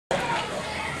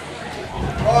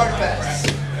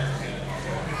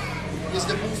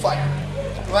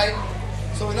bullfight, right?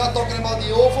 So we're not talking about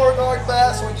the over guard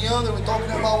pass or the under. We're talking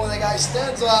about when the guy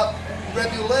stands up,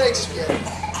 grab your legs together,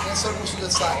 and circles to the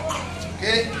side,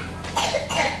 okay?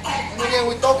 And again,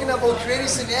 we're talking about creating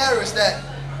scenarios that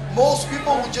most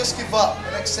people will just give up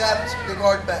and accept the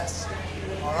guard pass,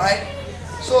 all right?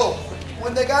 So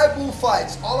when the guy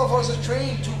bullfights, all of us are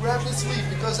trained to grab the sleeve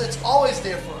because it's always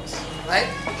there for us, right?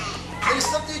 There is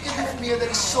something you can do from here that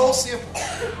is so simple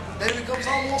that it becomes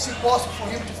almost impossible for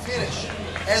him to finish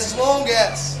as long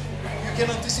as you can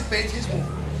anticipate his move.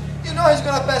 You know he's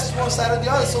gonna pass one side or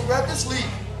the other, so grab the sleeve.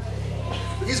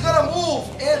 He's gonna move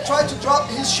and try to drop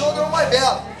his shoulder on my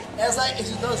belly. As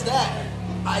he does that,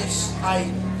 I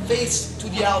face to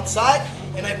the outside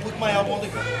and I put my elbow on the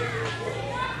ground.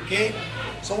 Okay?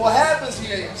 So what happens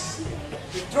here is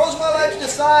he throws my leg to the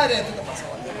side and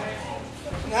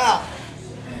now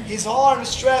his arm is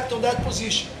strapped on that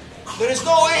position. There is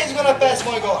no way he's gonna pass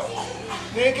my guard.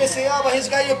 Then you can say, oh, but he's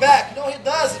got your back. No, he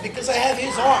doesn't because I have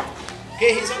his arm.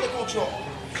 Okay, he's under control.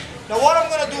 Now what I'm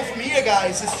gonna do from here,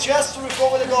 guys, is just to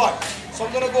recover the guard. So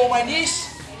I'm gonna go on my knees,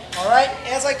 all right?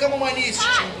 As I come on my knees,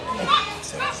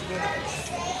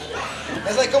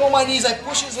 I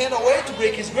push his hand away to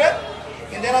break his grip,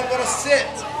 and then I'm gonna sit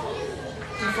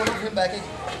in front of him back again,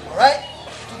 all right?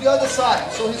 To the other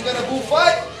side. So he's gonna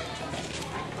bullfight.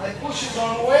 I push his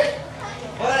arm away,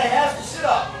 but I have to sit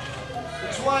up.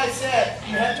 That's why I said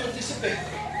you have to anticipate.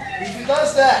 If he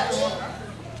does that,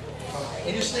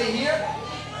 and you stay here,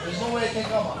 there's no way I can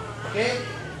come up, okay?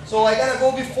 So I gotta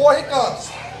go before he comes.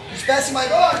 He's passing my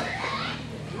guard.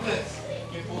 Do this.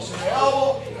 You pulse in your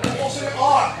elbow, pulse in your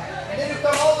arm. And then you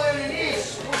come all the way on your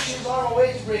knees, push his arm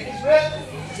away to break his grip,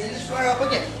 and then you square up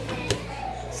again.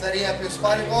 Setting up your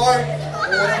spotting guard, or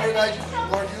whatever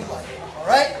guard you like, all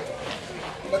right?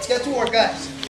 Let's get to work, guys.